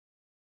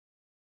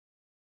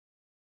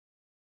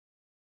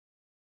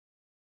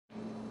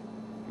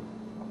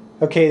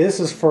Okay, this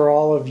is for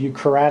all of you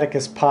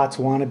Karaticus Potts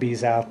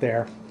wannabes out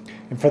there.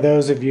 And for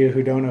those of you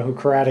who don't know who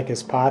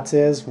Karaticus Potts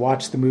is,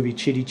 watch the movie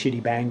Chitty Chitty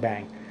Bang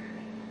Bang.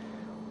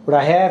 What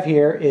I have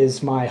here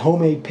is my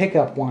homemade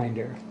pickup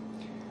winder,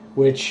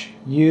 which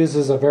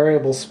uses a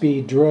variable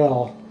speed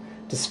drill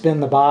to spin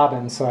the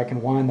bobbin so I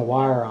can wind the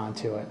wire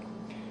onto it.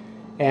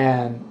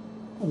 And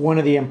one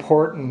of the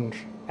important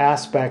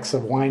aspects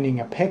of winding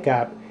a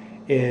pickup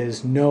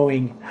is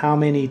knowing how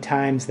many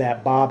times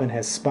that bobbin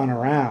has spun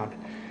around.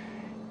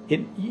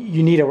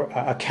 You need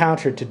a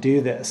counter to do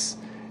this,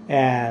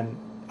 and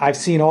I've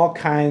seen all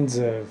kinds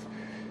of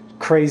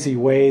crazy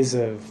ways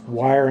of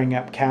wiring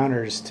up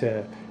counters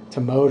to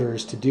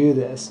motors to do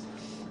this,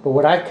 but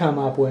what I've come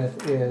up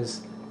with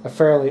is a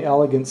fairly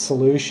elegant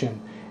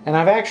solution, and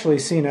I've actually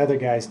seen other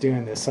guys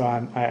doing this, so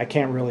I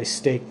can't really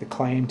stake the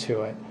claim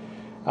to it,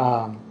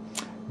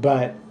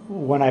 but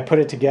when I put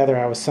it together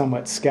I was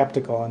somewhat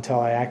skeptical until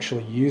I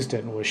actually used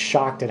it and was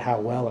shocked at how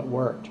well it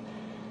worked.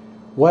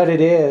 What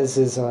it is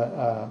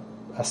a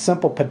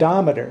simple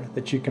pedometer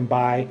that you can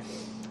buy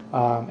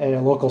at a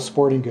local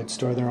sporting goods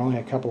store. They're only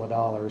a couple of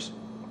dollars.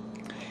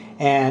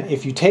 And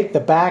if you take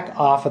the back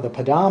off of the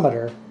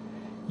pedometer,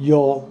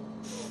 you'll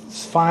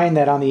find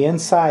that on the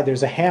inside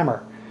there's a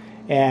hammer.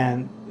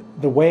 And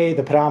the way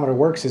the pedometer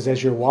works is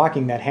as you're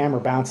walking, that hammer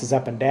bounces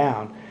up and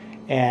down.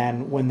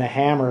 And when the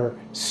hammer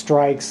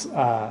strikes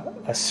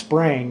a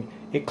spring,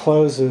 it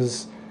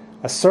closes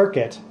a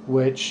circuit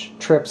which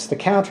trips the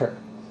counter.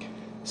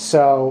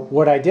 So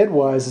what I did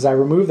was I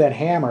removed that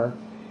hammer,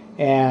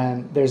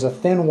 and there's a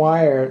thin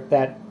wire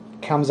that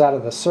comes out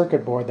of the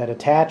circuit board that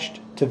attached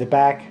to the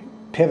back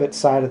pivot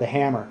side of the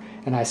hammer,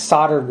 and I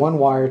soldered one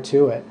wire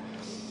to it,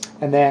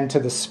 and then to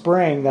the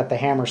spring that the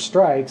hammer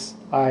strikes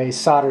I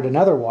soldered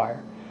another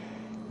wire.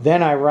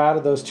 Then I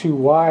routed those two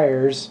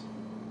wires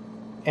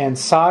and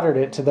soldered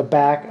it to the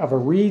back of a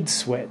reed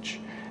switch.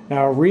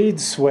 Now a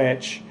reed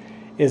switch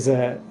is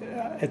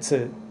it's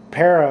a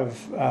pair of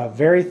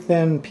very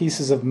thin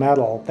pieces of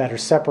metal that are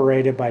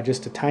separated by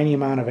just a tiny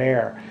amount of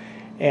air,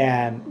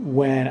 and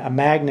when a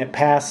magnet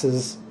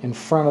passes in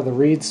front of the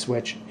reed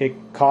switch it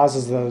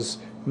causes those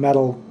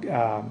metal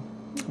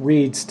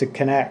reeds to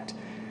connect,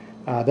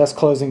 thus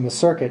closing the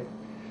circuit.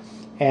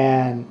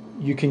 And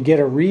you can get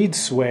a reed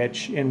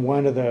switch in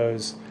one of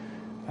those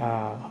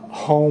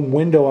home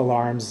window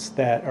alarms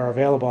that are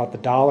available at the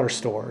dollar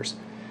stores.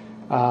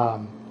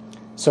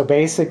 So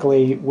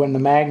basically when the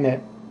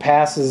magnet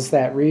passes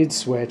that reed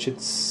switch,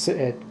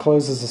 it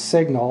closes a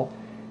signal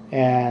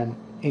and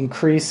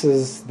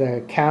increases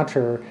the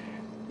counter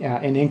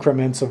in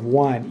increments of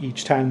 1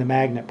 each time the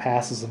magnet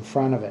passes in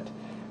front of it.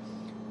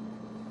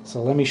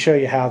 So let me show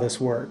you how this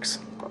works.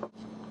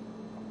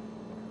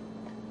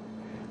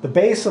 The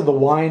base of the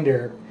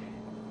winder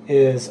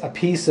is a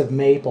piece of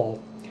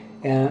maple,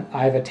 and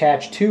I've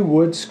attached 2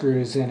 wood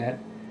screws in it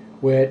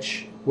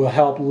which will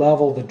help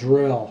level the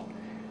drill.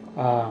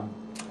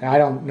 I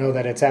don't know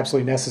that it's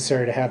absolutely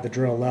necessary to have the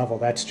drill level.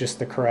 That's just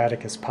the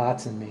Karaticus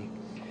Potts in me.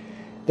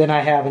 Then I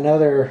have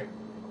another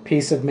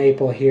piece of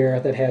maple here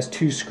that has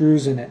 2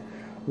 screws in it.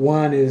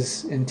 One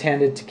is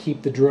intended to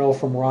keep the drill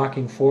from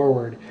rocking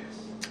forward,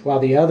 while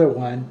the other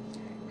one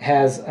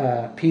has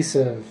a piece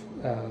of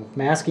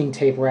masking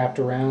tape wrapped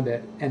around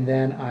it, and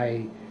then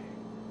I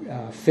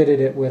fitted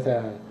it with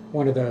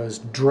one of those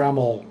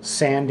Dremel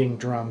sanding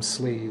drum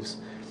sleeves.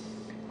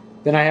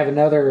 Then I have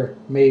another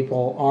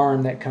maple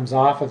arm that comes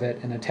off of it,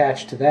 and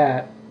attached to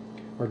that,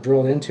 or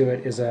drilled into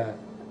it, is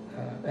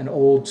an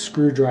old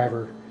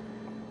screwdriver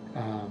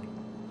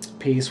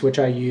piece which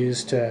I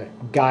use to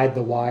guide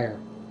the wire.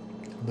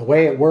 The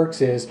way it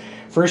works is,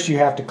 first you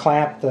have to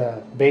clamp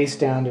the base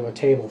down to a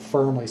table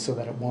firmly so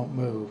that it won't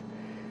move.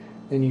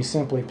 Then you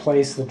simply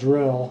place the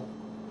drill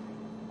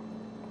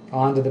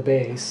onto the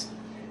base,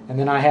 and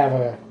then I have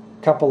a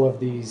couple of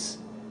these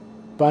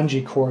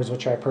bungee cords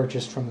which I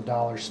purchased from the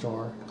dollar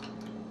store,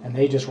 and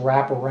they just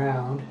wrap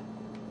around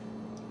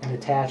and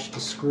attach to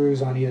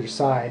screws on either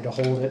side to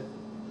hold it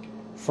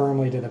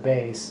firmly to the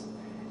base,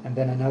 and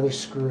then another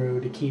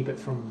screw to keep it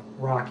from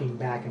rocking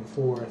back and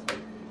forth,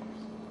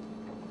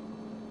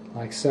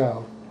 like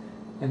so.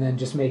 And then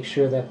just make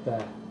sure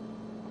that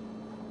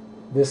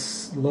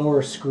this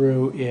lower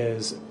screw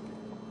is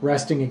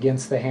resting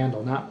against the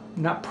handle,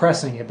 not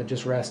pressing it, but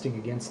just resting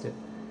against it.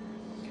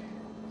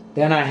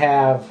 Then I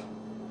have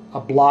a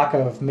block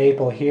of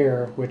maple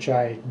here which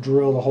I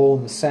drilled a hole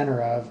in the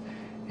center of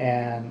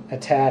and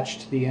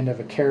attached the end of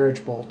a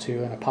carriage bolt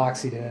to and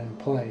epoxied it in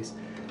place,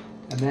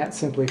 and that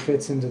simply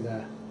fits into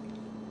the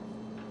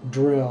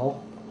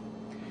drill.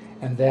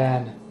 And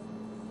then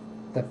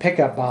the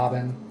pickup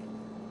bobbin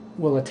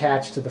will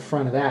attach to the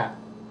front of that.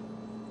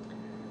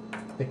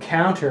 The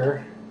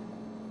counter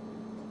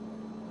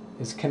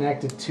is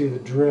connected to the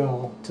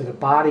drill, to the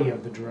body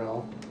of the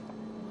drill,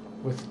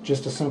 with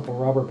just a simple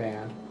rubber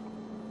band,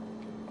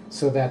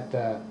 so that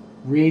the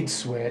reed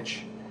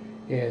switch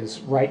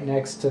is right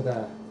next to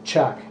the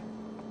chuck,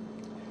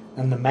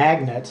 and the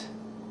magnet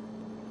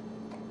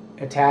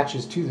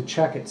attaches to the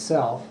chuck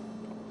itself,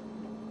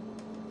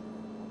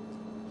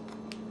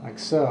 like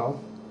so,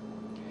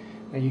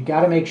 Now you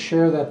got to make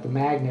sure that the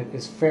magnet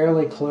is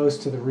fairly close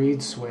to the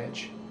reed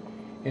switch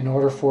in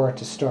order for it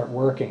to start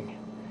working.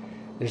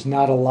 There's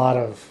not a lot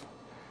of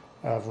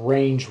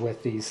range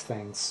with these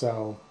things,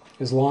 so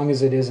as long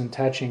as it isn't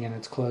touching and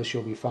it's close,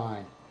 you'll be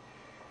fine.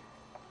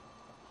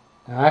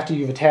 Now after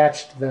you've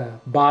attached the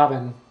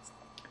bobbin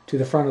to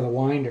the front of the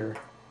winder,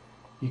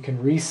 you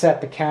can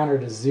reset the counter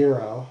to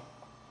 0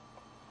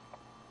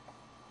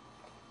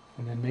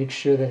 and then make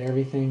sure that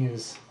everything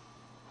is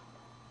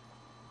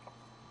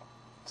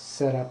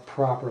set up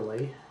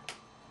properly.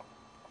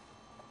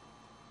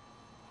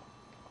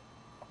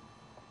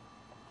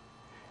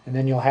 And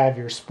then you'll have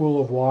your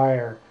spool of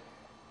wire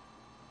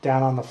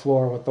down on the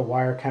floor with the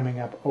wire coming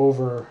up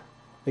over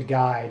the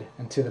guide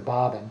and to the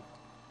bobbin.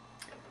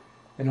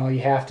 And all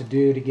you have to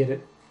do to get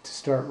it to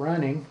start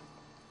running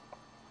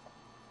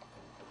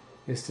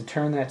is to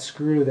turn that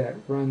screw that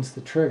runs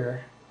the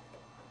trigger.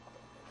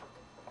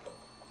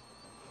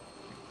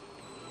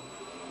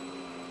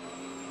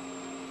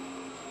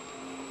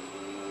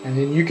 And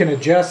then you can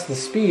adjust the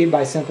speed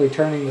by simply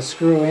turning the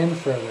screw in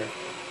further.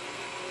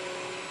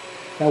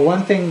 Now,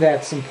 one thing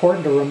that's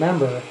important to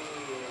remember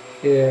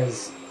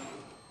is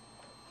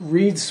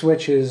reed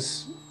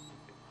switches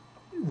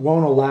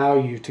won't allow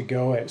you to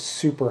go at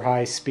super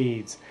high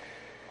speeds.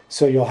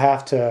 So you'll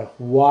have to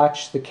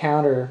watch the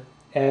counter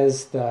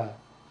as the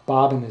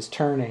bobbin is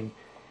turning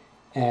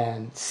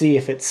and see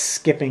if it's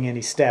skipping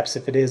any steps.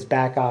 If it is,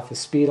 back off the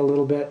speed a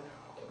little bit,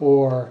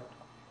 or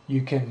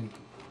you can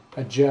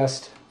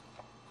adjust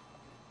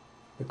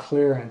the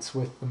clearance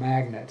with the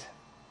magnet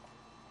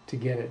to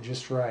get it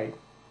just right.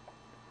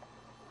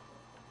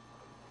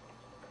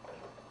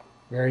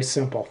 Very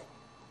simple.